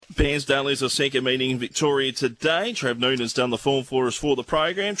Bairnsdale is a second meeting in Victoria today. Trav Noonan's done the form for us for the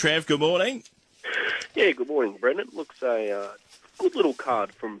program. Trav, good morning. Yeah, good morning, Brendan. Looks a good little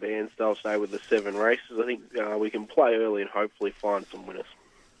card from Bairnsdale today with the 7 races. I think we can play early and hopefully find some winners.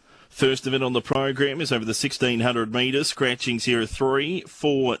 First event on the program is over the 1,600 metres. Scratchings here are 3,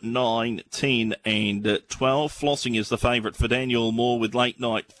 4, 9, 10 and 12. Flossing is the favourite for Daniel Moore with late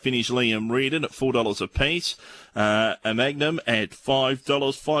night finish Liam Reardon at $4 a piece. A Magnum at $5.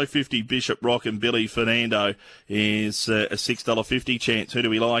 $5.50 Bishop Rock and Billy Fernando is a $6.50 chance. Who do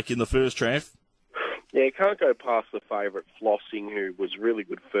we like in the first, Trav? Yeah, can't go past the favourite Flossing, who was really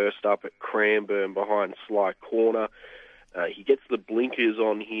good first up at Cranbourne behind Sly Corner. He gets the blinkers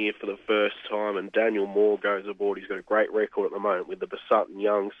on here for the first time, and Daniel Moore goes aboard. He's got a great record at the moment with the Besutton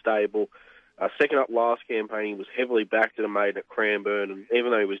Young stable. Second up last campaign, he was heavily backed at a maiden at Cranbourne, and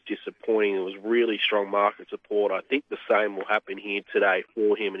even though he was disappointing, there was really strong market support. I think the same will happen here today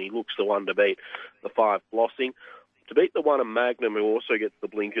for him, and he looks the one to beat the 5 Flossing. To beat the 1 a Magnum, who also gets the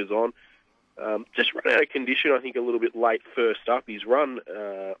blinkers on, just run out of condition, I think, a little bit late first up. He's run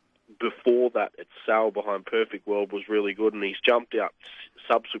before that at Sale behind Perfect World was really good, and he's jumped out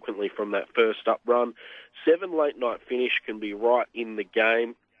subsequently from that first up run. 7 late night finish can be right in the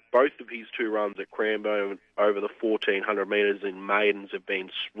game. Both of his 2 runs at Cranbourne over the 1,400 metres in maidens have been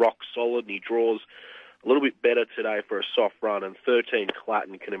rock solid, and he draws a little bit better today for a soft run, and 13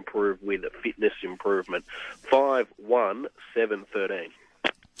 Clatton can improve with a fitness improvement. 5, 1, 7, 13.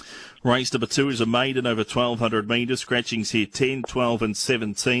 Race number 2 is a maiden over 1,200 metres. Scratchings here 10, 12 and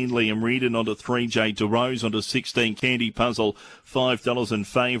 17. Liam Reardon onto 3. J. DeRose onto 16. Candy Puzzle $5 in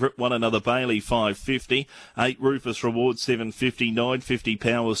favourite. 1 Another Bailey $5.50. 8 Rufus Reward $7.50. 9.50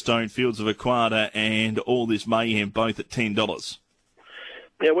 Power Stone Fields of Aquata and All This Mayhem both at $10.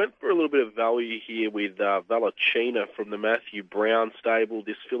 Yeah, I went for a little bit of value here with Valachina from the Matthew Brown stable.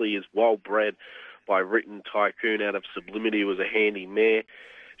 This filly is well bred by Written Tycoon out of Sublimity. It was a handy mare.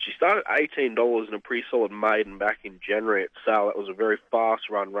 She started $18 in a pretty solid maiden back in January at Sale. That was a very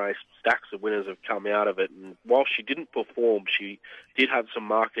fast-run race. Stacks of winners have come out of it. And while she didn't perform, she did have some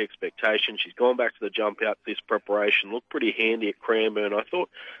market expectations. She's gone back to the jump out this preparation. Looked pretty handy at Cranbourne. I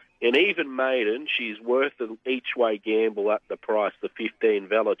thought an even maiden, she's worth an each-way gamble at the price, the 15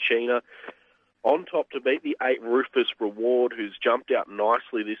 Valachina. On top to beat the 8 Rufus Reward, who's jumped out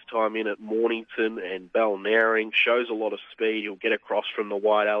nicely this time in at Mornington and Balnarring. Shows a lot of speed. He'll get across from the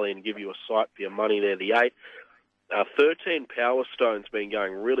wide alley and give you a sight for your money there, the 8. 13 Power Stone's been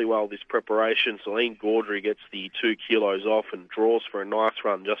going really well this preparation. Celine Gaudry gets the 2 kilos off and draws for a nice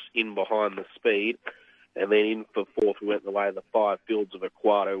run just in behind the speed. And then in for 4th, we went the way of the 5 Fields of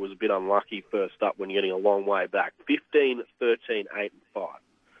Aquato. Was a bit unlucky first up when getting a long way back. 15, 13, 8 and 5.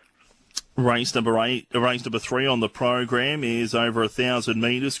 Race number 3 on the program is over 1,000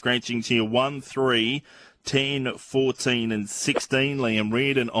 metres. Scratchings here 1, 3, 10, 14 and 16. Liam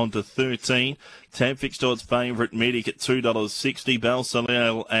Reardon onto 13. Tab fixed odds favourite Medic at $2.60.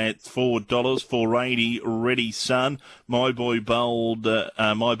 Balsalel at $4. $4.80. Ready Sun. My Bold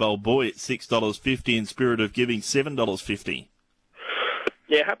Boy at $6.50. And Spirit of Giving $7.50.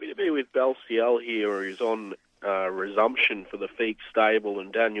 Yeah, happy to be with Balciel here, who's on resumption for the Feek stable,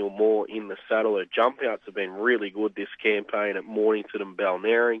 and Daniel Moore in the saddle. Her jump outs have been really good this campaign at Mornington and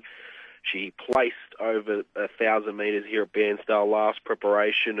Balnarring. She placed over 1,000 metres here at Bairnsdale last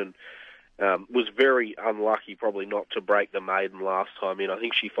preparation and was very unlucky probably not to break the maiden last time in. I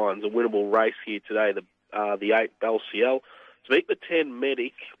think she finds a winnable race here today, the 8 Balciel. To beat the 10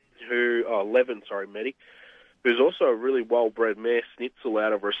 Medic, 11 Medic, who's also a really well-bred mare, Snitzel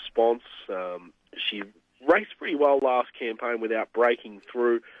out of Response. She raced pretty well last campaign without breaking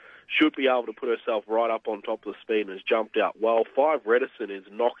through. Should be able to put herself right up on top of the speed and has jumped out well. 5 Redison is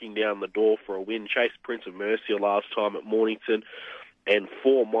knocking down the door for a win. Chased Prince of Mercia last time at Mornington. And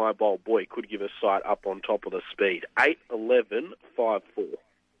 4 My Bold Boy could give a sight up on top of the speed. 8, 11, 5, 4.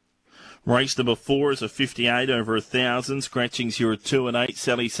 Race number 4 is a 58 over 1,000. Scratchings here at 2 and 8.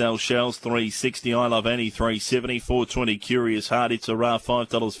 Sally Sells Shells $3.60. I Love Annie $3.70. 4.20 Curious Heart. It's a rough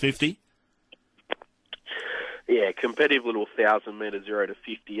 $5.50. Yeah, competitive little 1,000 metre 0 to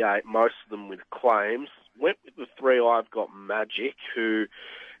 58, most of them with claims. Went with the 3 I've Got Magic, who,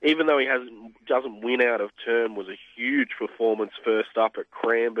 even though he doesn't win out of turn, was a huge performance first up at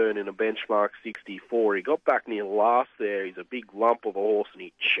Cranbourne in a benchmark 64. He got back near last there. He's a big lump of a horse, and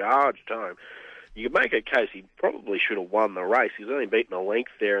he charged home. You could make a case he probably should have won the race. He's only beaten a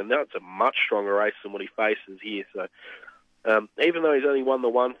length there, and that's a much stronger race than what he faces here. So even though he's only won the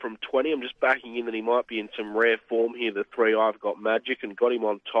 1 from 20, I'm just backing in that he might be in some rare form here. The 3 I've Got Magic, and got him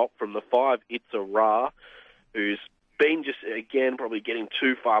on top from the 5 It's a Ra, who's been just, again, probably getting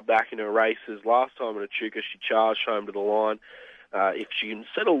too far back in her races. Last time in Echuca, she charged home to the line. If she can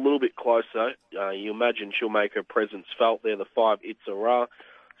settle a little bit closer, you imagine she'll make her presence felt there. The 5, It's a Ra.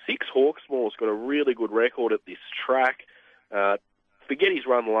 6, Hawksmoor's got a really good record at this track. Forget his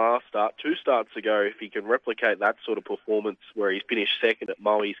run last start. 2 starts ago, if he can replicate that sort of performance where he's finished second at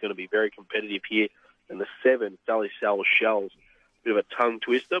Moe, he's going to be very competitive here. And the 7, Sally Sal Shells, bit of a tongue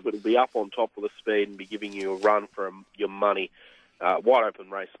twister, but it'll be up on top of the speed and be giving you a run for your money. Wide open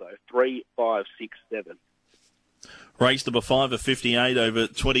race, though. 3, 5, 6, 7. Race number 5 of 58 over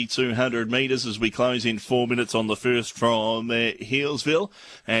 2,200 metres as we close in 4 minutes on the first from Healesville.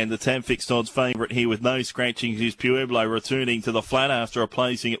 And the tab fixed odds favourite here with no scratchings is Pueblo, returning to the flat after a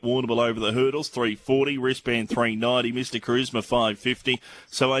placing at Warrnambool over the hurdles. 340, wristband 390, Mr. Charisma 550,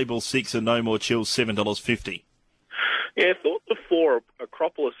 So Able 6 and No More Chills $7.50. Yeah, I thought the 4,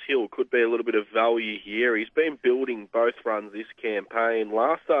 Acropolis Hill, could be a little bit of value here. He's been building both runs this campaign.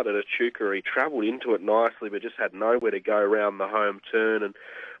 Last start at Echuca, he travelled into it nicely, but just had nowhere to go around the home turn. And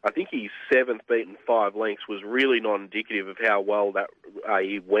I think his 7th beaten 5 lengths was really not indicative of how well that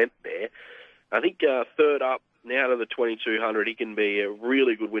he went there. I think third up, now to the 2,200, he can be a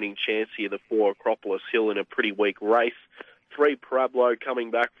really good winning chance here, the 4, Acropolis Hill, in a pretty weak race. 3, Parablo, coming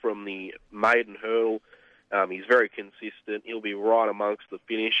back from the maiden hurdle. He's very consistent. He'll be right amongst the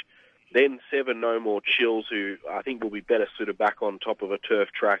finish. Then 7, No More Chills, who I think will be better suited back on top of a turf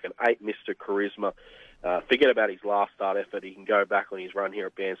track. And 8, Mr. Charisma. Forget about his last start effort. He can go back on his run here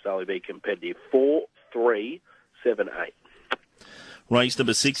at Bairnsdale, be competitive. 4, 3, 7, 8. Race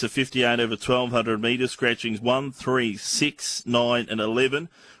number 6 of 58 over 1,200 metres. Scratchings 1, 3, 6, 9 and 11.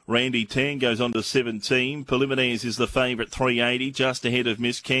 Randy Tan goes on to 17. Preliminaries is the favourite, 380, just ahead of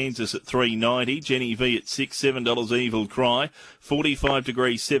Miss Kansas at 390. Jenny V at $6, $7 Evil Cry. 45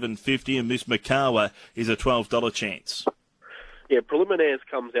 degrees, 750, and Miss Makawa is a $12 chance. Yeah, Preliminaires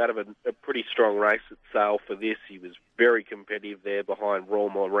comes out of a pretty strong race at Sale for this. He was very competitive there behind Royal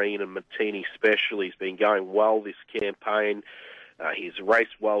Marine and Martini Special. He's been going well this campaign. He's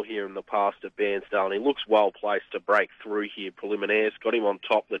raced well here in the past at Bairnsdale, and he looks well placed to break through here. Preliminaires got him on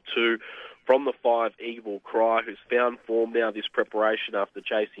top, the 2 from the 5, Evil Cry, who's found form now this preparation after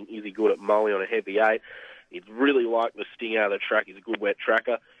chasing Izzy Good at Moe on a heavy 8. He'd really like the sting out of the track. He's a good wet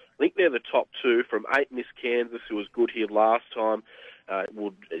tracker. I think they're the top 2 from 8, Miss Kansas, who was good here last time.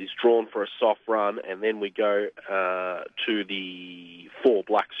 Is drawn for a soft run, and then we go to the 4,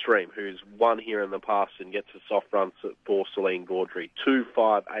 Blackstream, who's won here in the past and gets a soft run for Celine Gaudry. 2,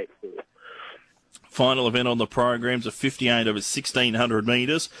 5, 8, 4. Final event on the program's a 58 over 1,600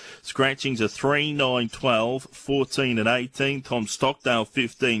 metres. Scratchings are 3, 9, 12, 14 and 18. Tom Stockdale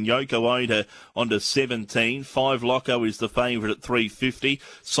 15. Yoko Oda onto 17. 5 Loco is the favourite at 350.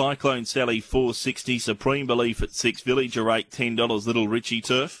 Cyclone Sally 460. Supreme Belief at 6. Villager 8, $10. Little Richie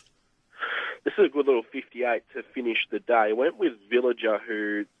Turf. This is a good little 58 to finish the day. I went with Villager,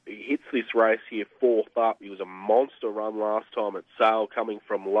 who hits this race here 4th up. He was a monster run last time at Sale, coming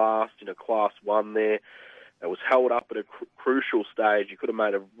from last in a Class 1 there. It was held up at a crucial stage. You could have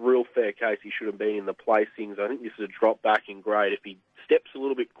made a real fair case he should have been in the placings. I think this is a drop back in grade. If he steps a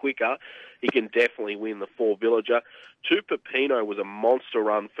little bit quicker, he can definitely win the 4, Villager. 2, Pepino was a monster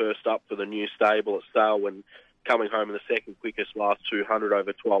run first up for the new stable at Sale when coming home in the second quickest last 200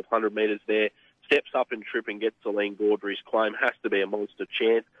 over 1,200 metres there. Steps up in trip and gets Celine Gaudry's claim. Has to be a monster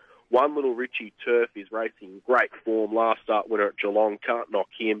chance. 1, Little Richie Turf is racing in great form. Last start winner at Geelong. Can't knock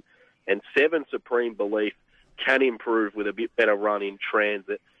him. And 7, Supreme Belief can improve with a bit better run in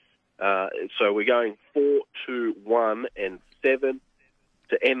transit. So we're going 4, 2, 1 and 7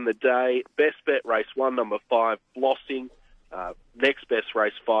 to end the day. Best bet race 1, number 5, Blossing. Next best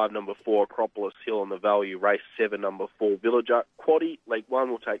race 5, number 4, Acropolis Hill on the value. Race 7, number 4, Villager. Quaddie, leg 1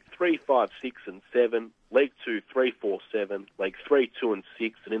 will take 3, 5, 6 and 7. Leg 2, 3, 4, 7. Leg 3, 2 and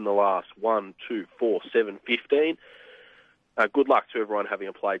 6. And in the last 1, 2, 4, 7, 15. Good luck to everyone having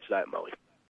a play today at Moe.